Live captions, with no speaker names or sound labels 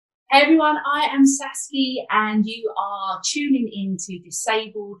Hey everyone, I am Saski and you are tuning in to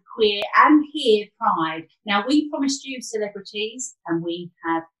Disabled, Queer and Here Pride. Now we promised you celebrities and we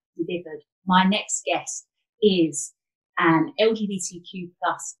have delivered. My next guest is an LGBTQ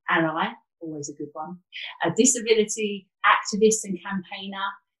plus ally, always a good one, a disability activist and campaigner,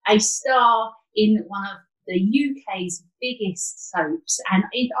 a star in one of the UK's biggest soaps, and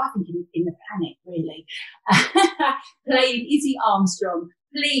I think in the planet really, playing Izzy Armstrong.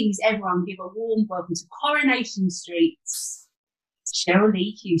 Please, everyone, give a warm welcome to Coronation Street's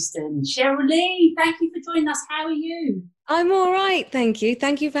Cherylee Houston. Cherylee, thank you for joining us. How are you? I'm all right, thank you.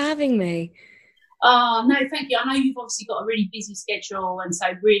 Thank you for having me. Oh, no, thank you. I know you've obviously got a really busy schedule, and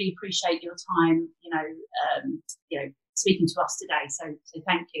so really appreciate your time, speaking to us today. So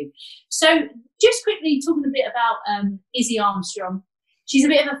thank you. So just quickly talking a bit about Izzy Armstrong. She's a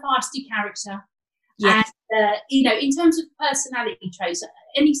bit of a feisty character. Yes. And, in terms of personality traits,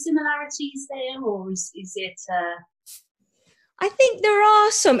 any similarities there, or is it... I think there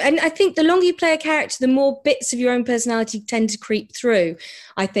are some, and I think the longer you play a character, the more bits of your own personality tend to creep through.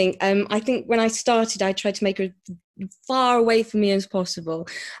 I think when I started, I tried to make her far away from me as possible.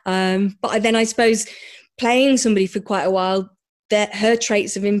 But then I suppose playing somebody for quite a while, that her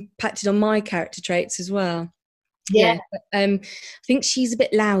traits have impacted on my character traits as well. Yeah. But, I think she's a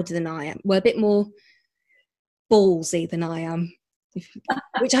bit louder than I am. Well, a bit more ballsy than I am,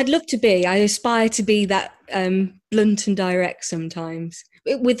 which I'd love to be. I aspire to be that blunt and direct sometimes,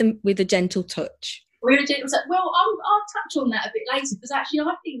 with a gentle touch. Well, I'll touch on that a bit later, because actually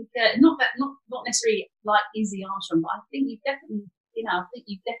I think not necessarily like Izzy Armstrong, but I think you've definitely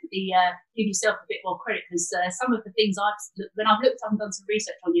give yourself a bit more credit, because some of the things I've done some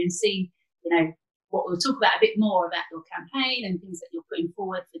research on you and seen, what we'll talk about a bit more about your campaign and things that you're putting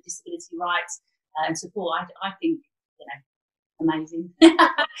forward for disability rights and support. I think, amazing.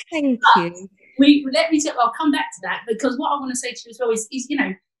 Thank you. I'll come back to that, because what I want to say to you as well is did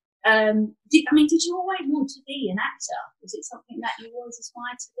you always want to be an actor? Was it something that you always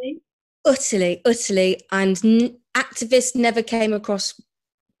aspired to be? Utterly, and activist never came across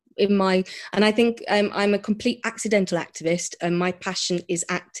in my, and I think I'm a complete accidental activist, and my passion is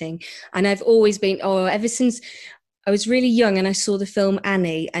acting, and I've always been, ever since I was really young and I saw the film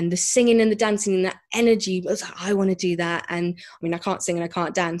Annie, and the singing and the dancing and that energy, I was like, I want to do that. And I mean, I can't sing and I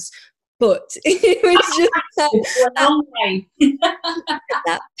can't dance, but it was just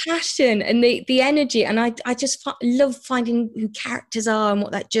that passion and the energy. And I just love finding who characters are and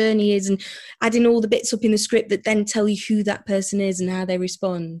what that journey is, and adding all the bits up in the script that then tell you who that person is and how they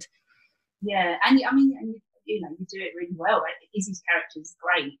respond. Yeah, and you do it really well. Izzy's character is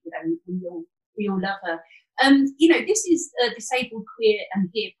great. We all love her. This is a Disabled, Queer and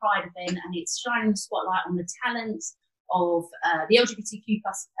Here Pride event, and it's shining the spotlight on the talents of the LGBTQ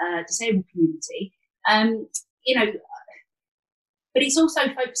plus disabled community. But it's also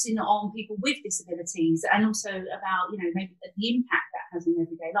focusing on people with disabilities, and also about, maybe the impact that has on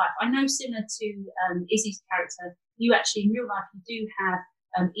everyday life. I know, similar to Izzy's character, you actually in real life, you do have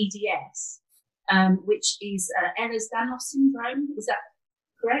EDS, which is Ehlers-Danlos syndrome. Is that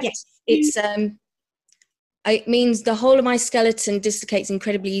correct? Yes, it's... it means the whole of my skeleton dislocates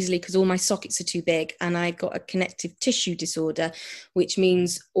incredibly easily because all my sockets are too big, and I got a connective tissue disorder, which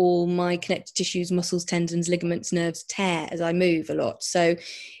means all my connective tissues, muscles, tendons, ligaments, nerves tear as I move a lot. So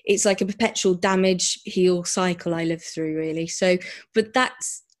it's like a perpetual damage, heal cycle I live through, really. So, but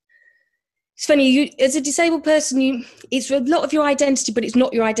it's funny, you as a disabled person, it's a lot of your identity, but it's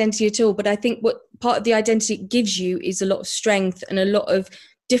not your identity at all. But I think what part of the identity it gives you is a lot of strength and a lot of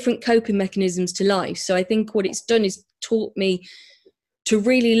different coping mechanisms to life. So I think what it's done is taught me to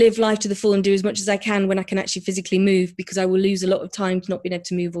really live life to the full and do as much as I can when I can actually physically move, because I will lose a lot of time not being able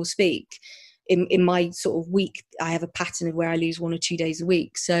to move or speak. In my sort of week, I have a pattern of where I lose 1 or 2 days a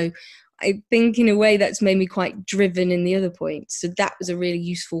week. So I think in a way that's made me quite driven in the other points. So that was a really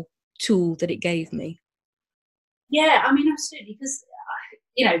useful tool that it gave me. Yeah, absolutely, because,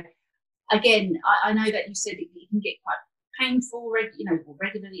 again, I know that you said it can get quite painful,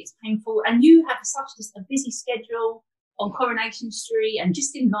 regularly it's painful, and you have such a busy schedule on Coronation Street and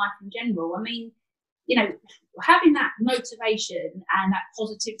just in life in general. Having that motivation and that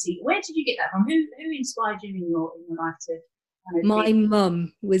positivity, where did you get that from? Who inspired you in your life to my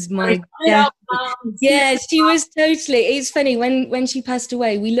mum was my yeah, she was totally. It's funny, when she passed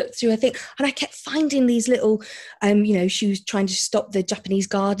away, we looked through her thing and I kept finding these little she was trying to stop the Japanese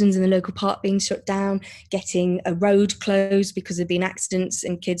gardens in the local park being shut down, getting a road closed because there'd been accidents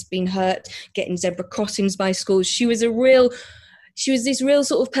and kids being hurt, getting zebra crossings by schools. She she was this real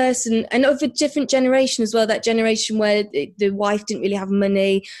sort of person, and of a different generation as well, that generation where the wife didn't really have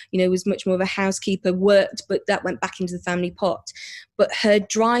money, was much more of a housekeeper, worked, but that went back into the family pot. But her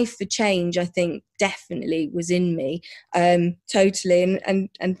drive for change, I think, definitely was in me, totally,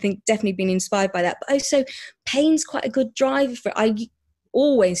 and think definitely been inspired by that. But also, pain's quite a good driver for it. I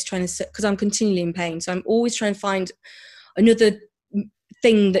always trying to, because I'm continually in pain, so I'm always trying to find another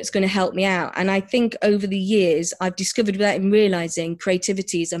thing that's going to help me out. And I think over the years I've discovered, without even realizing,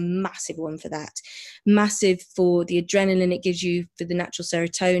 creativity is a massive one for that. Massive for the adrenaline it gives you, for the natural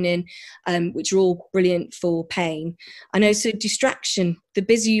serotonin, which are all brilliant for pain. And also distraction. The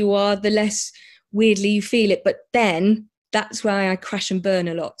busier you are, the less weirdly you feel it. But then that's why I crash and burn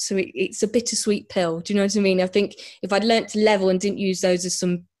a lot. So it's a bittersweet pill. Do you know what I mean? I think if I'd learnt to level and didn't use those as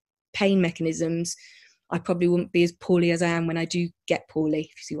some pain mechanisms, I probably wouldn't be as poorly as I am when I do get poorly, if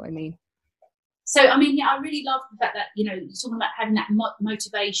you see what I mean. So, I mean, yeah, I really love the fact that, you're talking about having that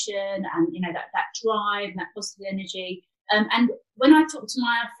motivation and, that drive and that positive energy. And when I talk to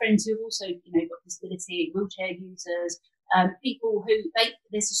my friends who have also, got disability, wheelchair users, people who,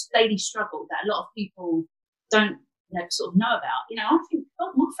 there's this daily struggle that a lot of people don't sort of know about. I think,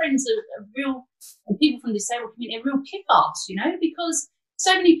 oh, my friends are real, and people from the disabled community are real kick-ass, because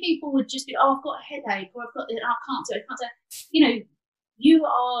so many people would just be, oh, I've got a headache, or I can't do it. You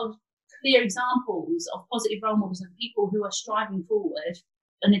are clear examples of positive role models of people who are striving forward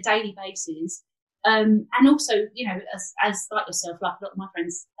on a daily basis. And also, as like yourself, like a lot of my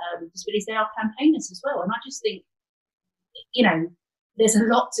friends with disabilities, they are campaigners as well. And I just think, there's a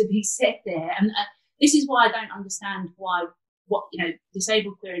lot to be said there. And this is why I don't understand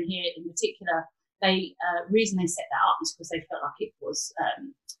disabled queer in here in particular, reason they set that up is because they felt like it was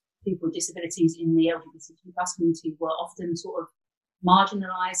people with disabilities in the LGBTQ+ community were often sort of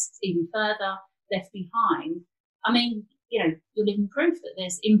marginalised even further, left behind. I mean, you're living proof that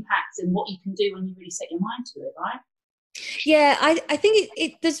there's impact and what you can do when you really set your mind to it, right? Yeah, I think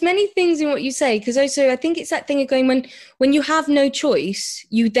there's many things in what you say, because also I think it's that thing of going, when you have no choice,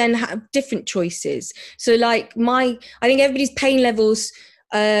 you then have different choices. So like I think everybody's pain levels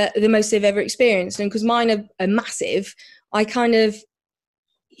the most they've ever experienced, and because mine are massive, I kind of,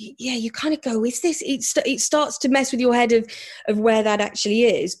 you kind of go, is this, it starts to mess with your head of where that actually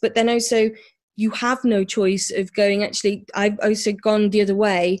is. But then also you have no choice of going, actually, I've also gone the other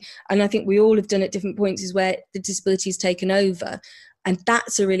way, and I think we all have done at different points, is where the disability has taken over. And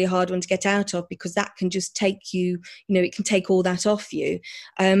that's a really hard one to get out of, because that can just take you, it can take all that off you.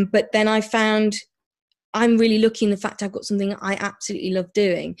 But then I found I'm really lucky in the fact I've got something I absolutely love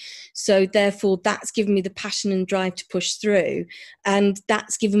doing. So therefore that's given me the passion and drive to push through. And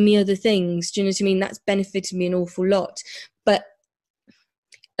that's given me other things. Do you know what I mean? That's benefited me an awful lot. But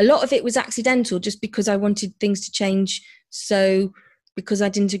a lot of it was accidental, just because I wanted things to change. So because I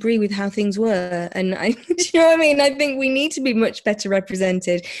didn't agree with how things were. And do you know what I mean? I think we need to be much better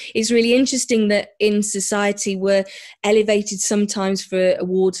represented. It's really interesting that in society we're elevated sometimes for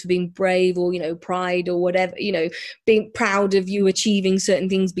awards for being brave, or, pride, or whatever, being proud of you achieving certain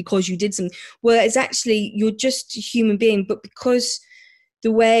things because you did something. Whereas actually you're just a human being, but because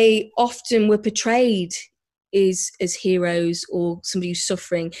the way often we're portrayed is as heroes or somebody who's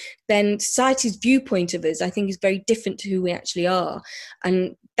suffering, then society's viewpoint of us, I think, is very different to who we actually are.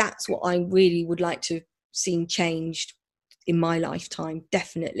 And that's what I really would like to see changed in my lifetime,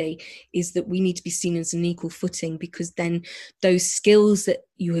 definitely, is that we need to be seen as an equal footing, because then those skills that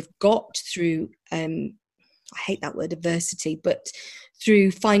you have got through, I hate that word, adversity, but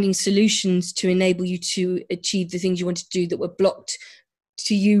through finding solutions to enable you to achieve the things you wanted to do that were blocked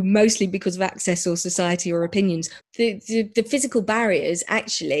to you mostly because of access or society or opinions. The physical barriers,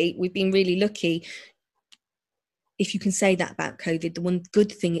 actually, we've been really lucky, if you can say that about COVID. The one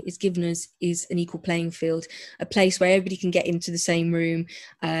good thing it has given us is an equal playing field, a place where everybody can get into the same room,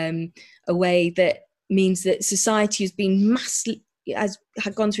 a way that means that society has been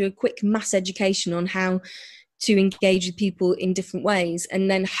had gone through a quick mass education on how to engage with people in different ways. And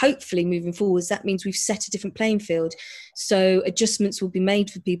then hopefully moving forwards, that means we've set a different playing field. So adjustments will be made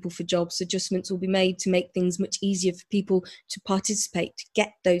for people for jobs, adjustments will be made to make things much easier for people to participate, to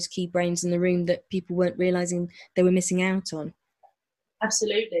get those key brains in the room that people weren't realising they were missing out on.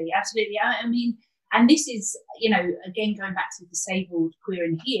 Absolutely. I mean, and this is, again, going back to Disabled Queer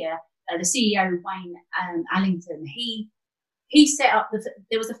in Here, the CEO, Wayne Allington, he set up,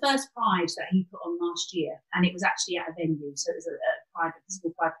 there was a first Pride that he put on last year, and it was actually at a venue. So it was a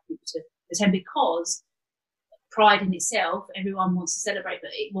physical Pride for people to attend, because Pride in itself, everyone wants to celebrate,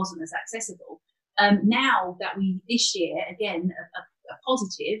 but it wasn't as accessible. Now that this year, again, a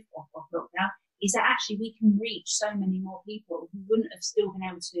positive of lockdown is that actually we can reach so many more people who wouldn't have still been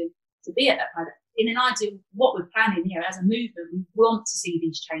able to be at that product. In an ideal, what we're planning, as a movement, we want to see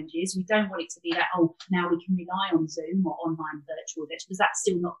these changes. We don't want it to be that, now we can rely on Zoom or online virtual events, because that's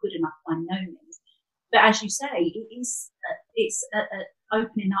still not good enough by no means. But as you say, it's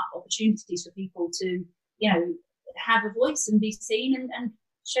opening up opportunities for people to, have a voice and be seen and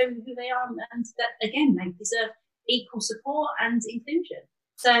show who they are, and that, again, they deserve equal support and inclusion.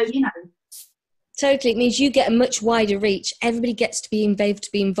 So, Totally. It means you get a much wider reach. Everybody gets to be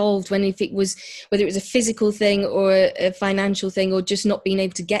involved whether it was a physical thing or a financial thing, or just not being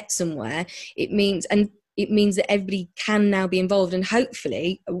able to get somewhere. It means that everybody can now be involved. And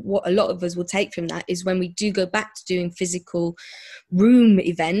hopefully what a lot of us will take from that is when we do go back to doing physical room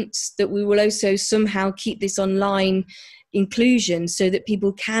events, that we will also somehow keep this online inclusion so that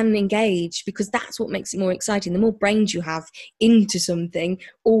people can engage, because that's what makes it more exciting. The more brains you have into something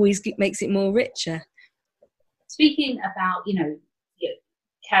always makes it more richer. Speaking about,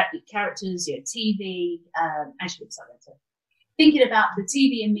 characters, TV, actually, thinking about the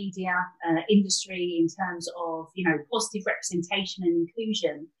TV and media industry in terms of, positive representation and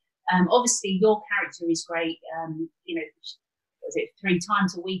inclusion. Obviously, your character is great. Was it 3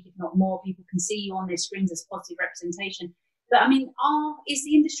 times a week, if not more, people can see you on their screens as positive representation. But I mean, is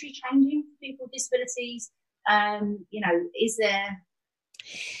the industry changing for people with disabilities? Is there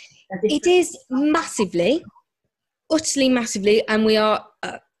it is massively, utterly massively, and we are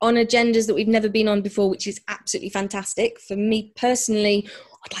on agendas that we've never been on before, which is absolutely fantastic. For me personally,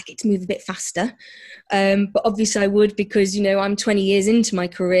 I'd like it to move a bit faster, but obviously I would, because I'm 20 years into my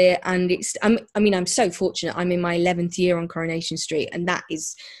career, and I'm so fortunate. I'm in my 11th year on Coronation Street, and that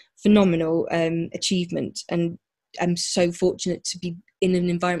is phenomenal achievement, and I'm so fortunate to be in an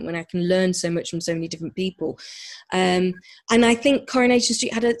environment when I can learn so much from so many different people, and I think Coronation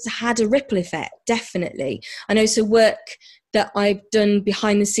Street had a ripple effect, definitely. I know, so work that I've done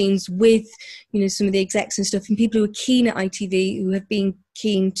behind the scenes with, some of the execs and stuff, and people who are keen at ITV, who have been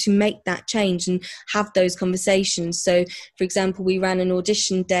keen to make that change and have those conversations. So, for example, we ran an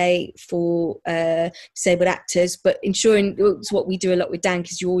audition day for disabled actors, but ensuring, it's what we do a lot with Dank,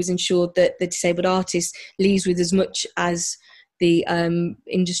 is you always ensure that the disabled artist leaves with as much as the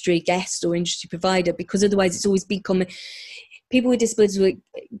industry guest or industry provider, because otherwise it's always become, people with disabilities will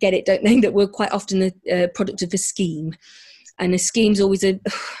get it, don't they, that we're quite often the product of a scheme. And a scheme's always a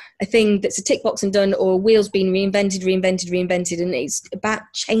thing that's a tick box and done, or a wheel's been reinvented. And it's about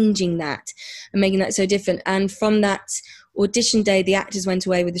changing that and making that so different. And from that audition day, the actors went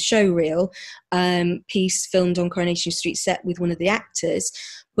away with a show reel piece filmed on Coronation Street set with one of the actors.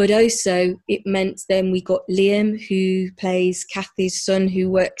 But also it meant then we got Liam, who plays Kathy's son,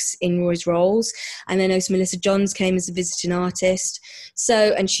 who works in Roy's Rolls. And then also Melissa Johns came as a visiting artist.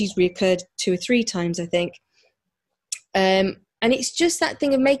 So, and she's reoccurred 2 or 3 times, I think. And it's just that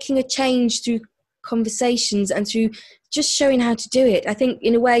thing of making a change through conversations and through just showing how to do it. I think,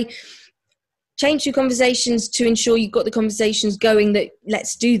 in a way, change through conversations to ensure you've got the conversations going that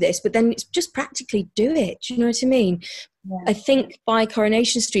let's do this, but then it's just practically do it. Do you know what I mean? Yeah. I think by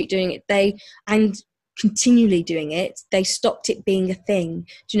Coronation Street doing it, and continually doing it, they stopped it being a thing.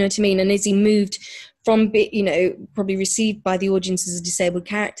 Do you know what I mean? And as he moved from, probably received by the audience as a disabled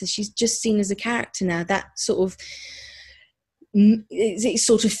character, she's just seen as a character now. That it's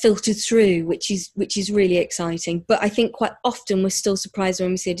sort of filtered through, which is really exciting. But I think quite often we're still surprised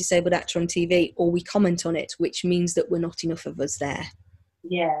when we see a disabled actor on TV, or we comment on it, which means that we're not enough of us there.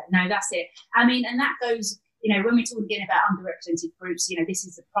 Yeah, no, that's it. I mean, and that goes, when we're talking again about underrepresented groups, this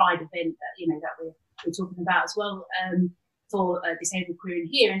is the Pride event that, that we're talking about as well, for disabled, queer and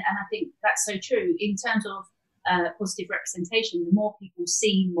here. And I think that's so true in terms of positive representation. The more people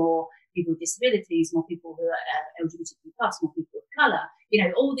see more people with disabilities, more people who are LGBTQ+, more people of colour,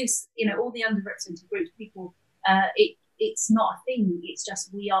 all this, all the underrepresented groups, people, it's not a thing. It's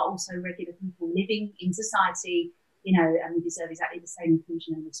just, we are also regular people living in society, and we deserve exactly the same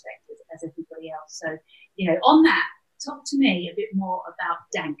inclusion and respect as everybody else. So, on that, talk to me a bit more about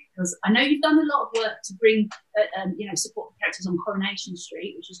Dank, because I know you've done a lot of work to bring, support the characters on Coronation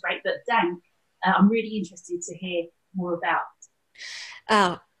Street, which is great, but Dank, I'm really interested to hear more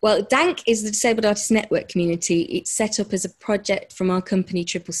about. Well, Dank is the Disabled Artists Network community. It's set up as a project from our company,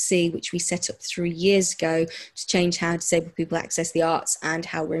 C, which we set up 3 years ago to change how disabled people access the arts and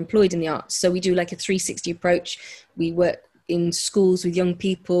how we're employed in the arts. So we do like a 360 approach. We work in schools with young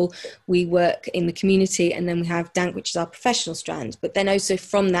people, we work in the community, and then we have Dank, which is our professional strand. But then also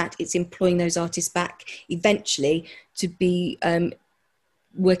from that, it's employing those artists back eventually to be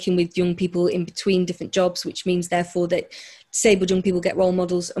working with young people in between different jobs, which means therefore that disabled young people get role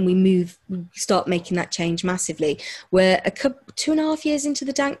models, and we start making that change massively. We're 2.5 years into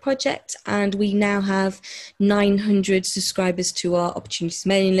the DANK project, and we now have 900 subscribers to our opportunities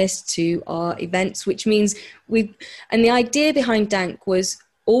mailing list, to our events, which means and the idea behind DANK was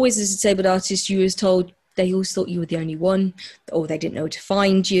always, as a disabled artist, you was told, they always thought you were the only one, or they didn't know where to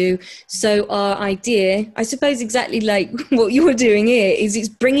find you. So our idea, I suppose exactly like what you're doing here, is it's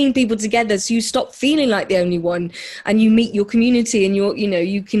bringing people together so you stop feeling like the only one, and you meet your community, and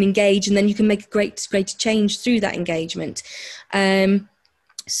you can engage, and then you can make a greater change through that engagement.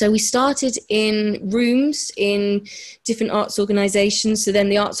 So we started in rooms in different arts organisations. So then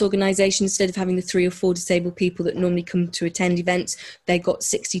the arts organisation, instead of having the 3 or 4 disabled people that normally come to attend events, they got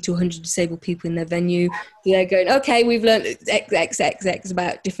 60 to 100 disabled people in their venue. So they're going, okay, we've learned X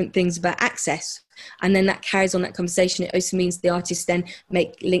about different things about access. And then that carries on that conversation. It also means the artists then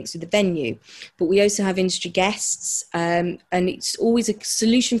make links with the venue. But we also have industry guests, and it's always a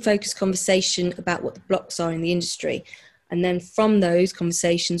solution-focused conversation about what the blocks are in the industry. And then from those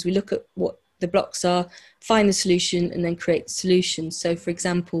conversations, we look at what the blocks are, find the solution, and then create the solution. So, for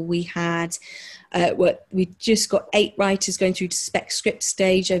example, we just got 8 writers going through to spec script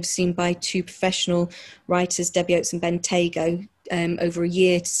stage, overseen by 2 professional writers, Debbie Oates and Ben Tago, over a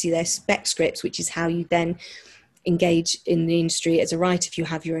year to see their spec scripts, which is how you then engage in the industry as a writer if you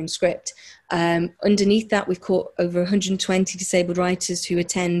have your own script. Underneath that, we've caught over 120 disabled writers who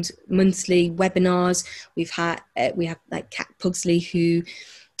attend monthly webinars. We have like Kat Pugsley, who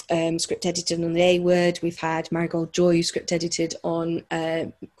script edited on the A Word. We've had Marigold Joy, who script edited on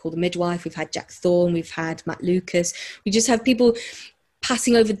Call the Midwife. We've had Jack Thorne. We've had Matt Lucas. We just have people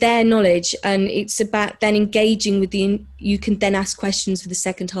passing over their knowledge, and it's about then engaging with you can then ask questions for the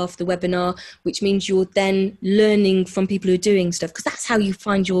second half of the webinar, which means you're then learning from people who are doing stuff, because that's how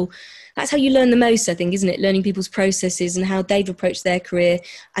you learn the most, I think, isn't it? Learning people's processes and how they've approached their career,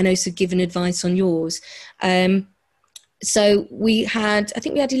 and also giving advice on yours. So I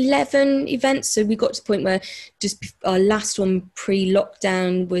think we had 11 events. So we got to the point where just our last one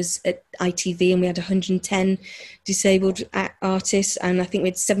pre-lockdown was at ITV, and we had 110 disabled artists, and I think we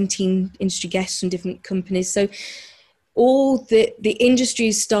had 17 industry guests from different companies. So all the industry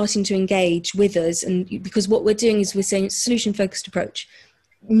is starting to engage with us, and because what we're doing is we're saying it's a solution-focused approach.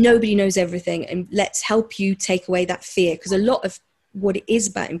 Nobody knows everything, and let's help you take away that fear, because a lot of what it is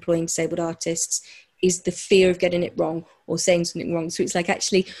about employing disabled artists is the fear of getting it wrong or saying something wrong. So it's like,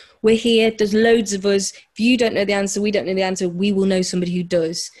 actually, we're here, there's loads of us. If you don't know the answer, we don't know the answer, we will know somebody who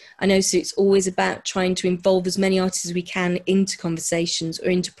does. I know, so it's always about trying to involve as many artists as we can into conversations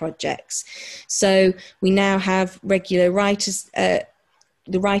or into projects. So we now have regular writers, the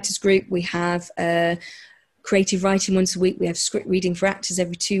writers group, we have creative writing once a week, we have script reading for actors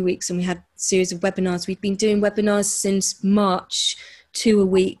every 2 weeks, and we have a series of webinars. We've been doing webinars since March, 2 a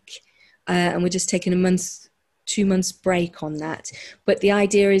week. And we're just taking 2 months break on that. But the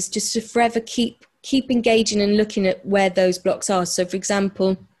idea is just to forever keep engaging and looking at where those blocks are. So, for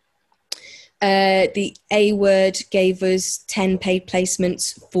example, the A Word gave us 10 paid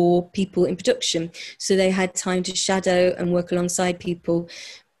placements for people in production. So they had time to shadow and work alongside people,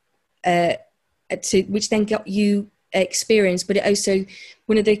 which then got you experience. But it also,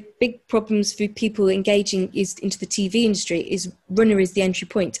 one of the big problems for people engaging into the TV industry is runner is the entry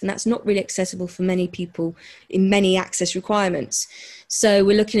point, and that's not really accessible for many people in many access requirements. So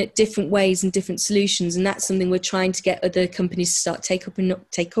we're looking at different ways and different solutions, and that's something we're trying to get other companies to start take up and not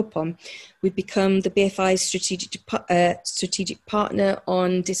take up on. We've become the BFI's strategic partner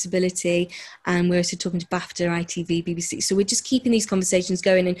on disability, and we're also talking to BAFTA, ITV, BBC. So we're just keeping these conversations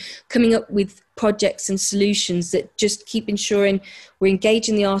going and coming up with projects and solutions that just keep ensuring we're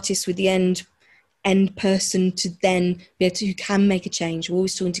engaging the artists with the end person to then be able to, who can make a change. We're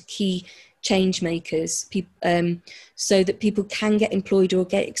always talking to key change makers, so that people can get employed or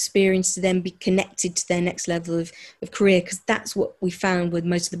get experience to then be connected to their next level of career, because that's what we found with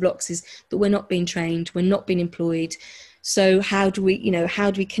most of the blocks, is that we're not being trained, we're not being employed. So how do we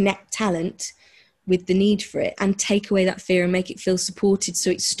connect talent with the need for it and take away that fear and make it feel supported, so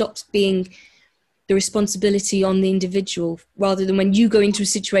it stops being the responsibility on the individual, rather than when you go into a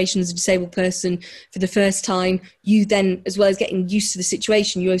situation as a disabled person for the first time, you then, as well as getting used to the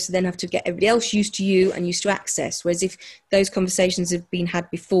situation, you also then have to get everybody else used to you and used to access. Whereas if those conversations have been had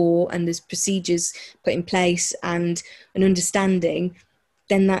before and there's procedures put in place and an understanding,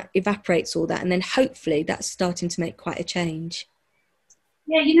 then that evaporates all that, and then hopefully that's starting to make quite a change.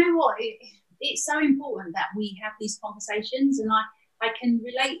 Yeah, you know what? It's so important that we have these conversations, and I can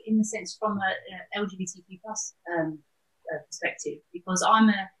relate in the sense from a LGBTQ plus perspective, because I'm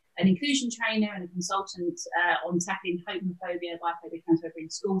an inclusion trainer and a consultant on tackling homophobia, biphobia, transphobia in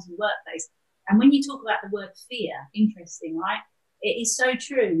schools and workplace. And when you talk about the word fear, interesting, right? It is so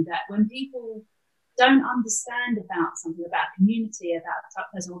true that when people don't understand about something, about a community, about a type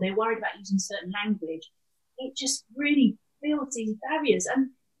of person, or they're worried about using certain language, it just really builds these barriers. And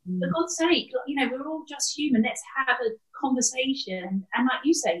for God's sake, you know, we're all just human. Let's have a conversation. And like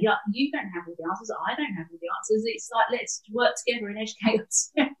you say, you don't have all the answers. I don't have all the answers. It's like, let's work together and educate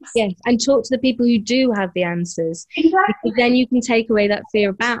ourselves. Yes, and talk to the people who do have the answers. Exactly. Because then you can take away that fear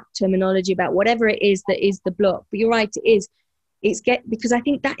about terminology, about whatever it is that is the block. But you're right, it is. Because I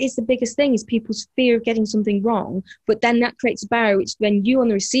think that is the biggest thing, is people's fear of getting something wrong. But then that creates a barrier, which when you on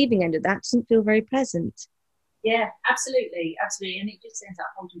the receiving end of that doesn't feel very pleasant. Yeah, absolutely. And it just ends up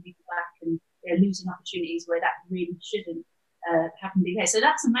holding people back and losing opportunities where that really shouldn't happen. So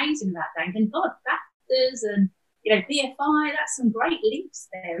that's amazing about that. And God, factors and, you know, BFI, that's some great links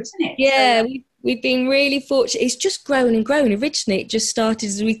there, isn't it? Yeah, we've been really fortunate. It's just grown and grown. Originally, it just started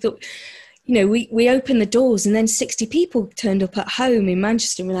as we thought, you know, we opened the doors and then 60 people turned up at home in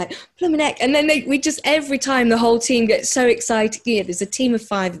Manchester, and we're like, blimey neck. And then we just, every time the whole team gets so excited. Yeah, there's a team of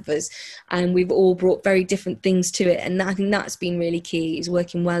 5 of us and we've all brought very different things to it. And I think that's been really key, is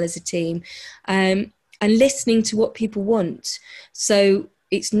working well as a team and listening to what people want. So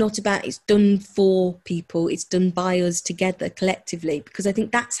it's not about, it's done for people, it's done by us together collectively, because I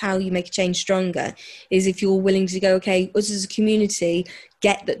think that's how you make a change stronger, is if you're willing to go, okay, us as a community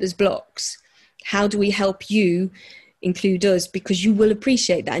get that there's blocks. How do we help you include us? Because you will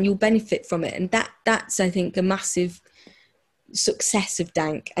appreciate that and you'll benefit from it. And that's, I think, a massive success of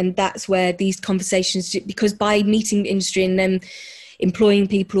Dank. And that's where these conversations, because by meeting the industry and then employing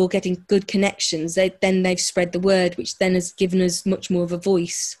people or getting good connections, they've spread the word, which then has given us much more of a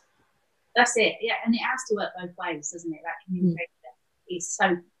voice. That's it. Yeah, and it has to work both ways, doesn't it? That communication is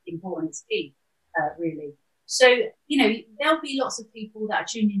so important. It's key, really. So, you know, there'll be lots of people that are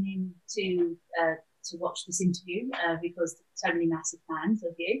tuning in to watch this interview because so many massive fans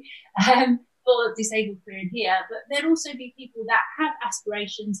of you for Disabled Career in Here. But there'll also be people that have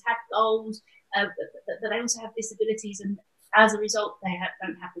aspirations, have goals, but they also have disabilities, and as a result, they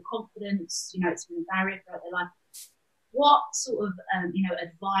don't have the confidence. You know, it's been a barrier throughout their life. What sort of,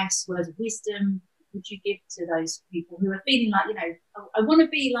 advice, words of wisdom would you give to those people who are feeling like, you know, I want to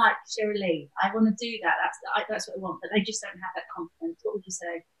be like Cherylee, I want to do that, that's what I want, but they just don't have that confidence? What would you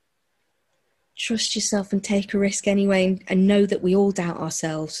say? Trust yourself and take a risk anyway, and know that we all doubt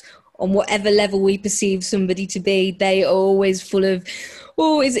ourselves. On whatever level we perceive somebody to be, they are always full of,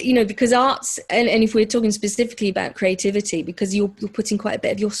 because arts, and if we're talking specifically about creativity, because you're putting quite a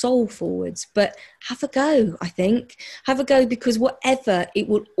bit of your soul forwards, but have a go, I think. Have a go, because whatever, it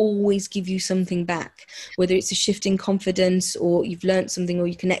will always give you something back, whether it's a shift in confidence or you've learned something or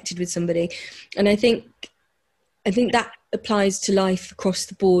you connected with somebody. And I think that applies to life across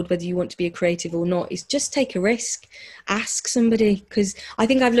the board, whether you want to be a creative or not, is just take a risk, ask somebody. Because I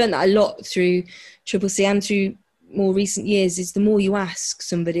think I've learned that a lot through CCC and through more recent years, is the more you ask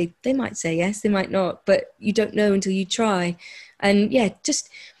somebody, they might say yes, they might not, but you don't know until you try. And yeah, just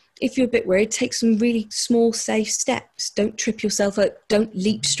if you're a bit worried, take some really small, safe steps. Don't trip yourself up. Don't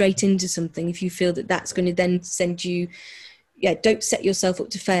leap straight into something if you feel that that's going to then send you, don't set yourself up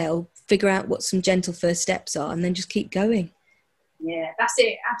to fail. Figure out what some gentle first steps are and then just keep going. Yeah, that's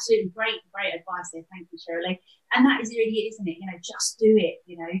it. Absolutely great advice there. Thank you, Cherylee. And that is really it, isn't it? You know, just do it.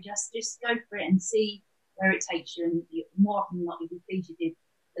 You know, just go for it and see where it takes you. And more often than not, you'll be pleased you did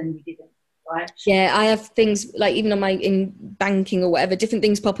than you didn't. Right? Yeah, I have things like, even on in banking or whatever, different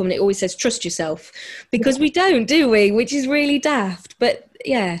things pop up and it always says trust yourself, because we don't, do we? Which is really daft. But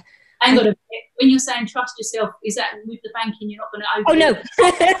yeah. Hang on a bit. When you're saying trust yourself, is that with the banking you're not going to open? Oh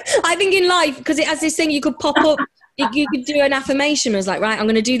no. I think in life, because it has this thing you could pop up, you could do an affirmation. I was like, right, I'm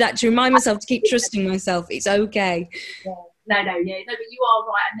going to do that to remind myself to keep trusting myself. It's okay. Yeah. No, but you are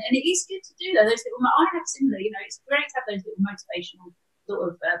right, and it is good to do that. Those little, I have similar. You know, it's great to have those little motivational sort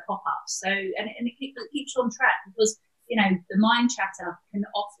of pop-ups. So, and it keeps you on track, because you know the mind chatter can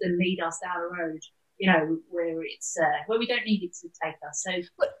often lead us down a road, you know, where it's where we don't need it to take us.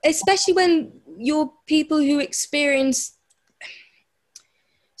 So, especially when you're people who experience.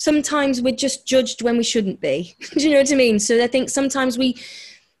 Sometimes we're just judged when we shouldn't be. Do you know what I mean? So I think sometimes we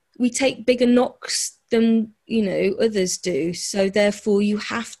take bigger knocks than, you know, others do. So therefore you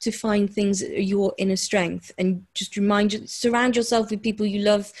have to find things that are your inner strength, and just surround yourself with people you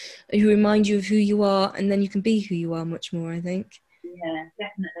love who remind you of who you are, and then you can be who you are much more, I think. Yeah,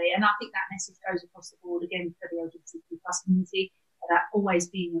 definitely. And I think that message goes across the board again for the LGBTQ+ community. that always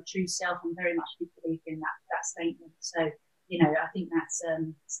being your true self. I'm very much a big believer in that statement. So, you know, I think that's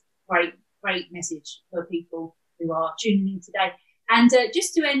great message for people who are tuning in today. And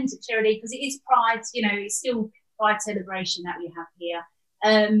just to end, Cherylee, because it is Pride, you know, it's still Pride celebration that we have here.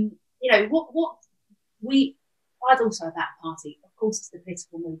 You know, what Pride's also about a party. Of course, it's the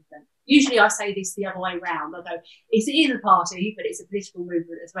political movement. Usually I say this the other way around. I go, it is a party, but it's a political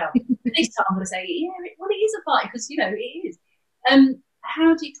movement as well. But this time I'm going to say, yeah, well, it is a party, because, you know, it is.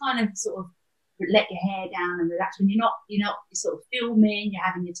 How do you kind of sort of let your hair down and relax when you're not sort of filming, you're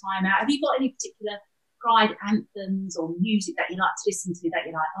having your time out? Have you got any particular Pride anthems or music that you like to listen to that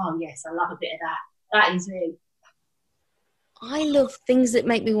you're like, oh yes, I love a bit of that? That is me. I love things that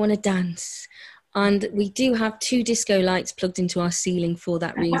make me want to dance. And we do have 2 disco lights plugged into our ceiling for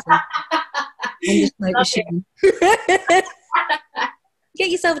that reason. And a smoke machine. Get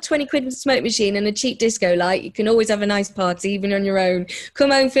yourself a 20 quid smoke machine and a cheap disco light. You can always have a nice party, even on your own.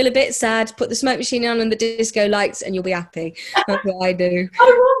 Come home, feel a bit sad, put the smoke machine on and the disco lights, and you'll be happy. That's what I do. I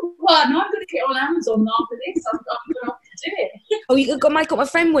want one. I'm going to get on Amazon after this. I'm going to have to do it. Oh, I got my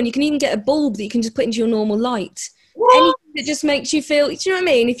friend one. You can even get a bulb that you can just put into your normal light. What? Anything that just makes you feel, do you know what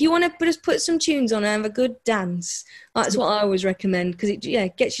I mean? If you want to just put some tunes on and have a good dance, that's what I always recommend, because it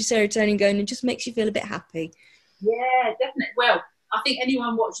gets your serotonin going and just makes you feel a bit happy. Yeah, definitely. Well, I think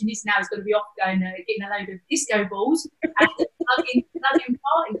anyone watching this now is going to be off going, getting a load of disco balls and plugging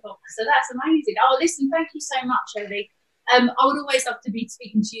party poppers. So that's amazing. Oh, listen, thank you so much, Cherylee. I would always love to be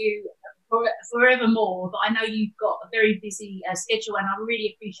speaking to you forevermore, but I know you've got a very busy schedule, and I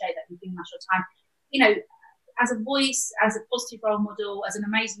really appreciate that you're giving us your time. You know, as a voice, as a positive role model, as an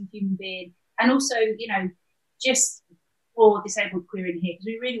amazing human being, and also, you know, just for disabled queer in here, because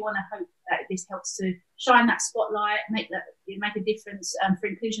we really want to hope that this helps to shine that spotlight, make a difference for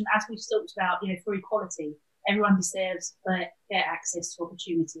inclusion, as we've talked about, you know, for equality. Everyone deserves fair access to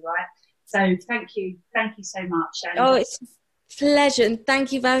opportunity, right? So thank you so much. And, it's a pleasure, and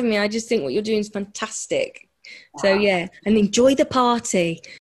thank you for having me. I just think what you're doing is fantastic. So yeah, and enjoy the party.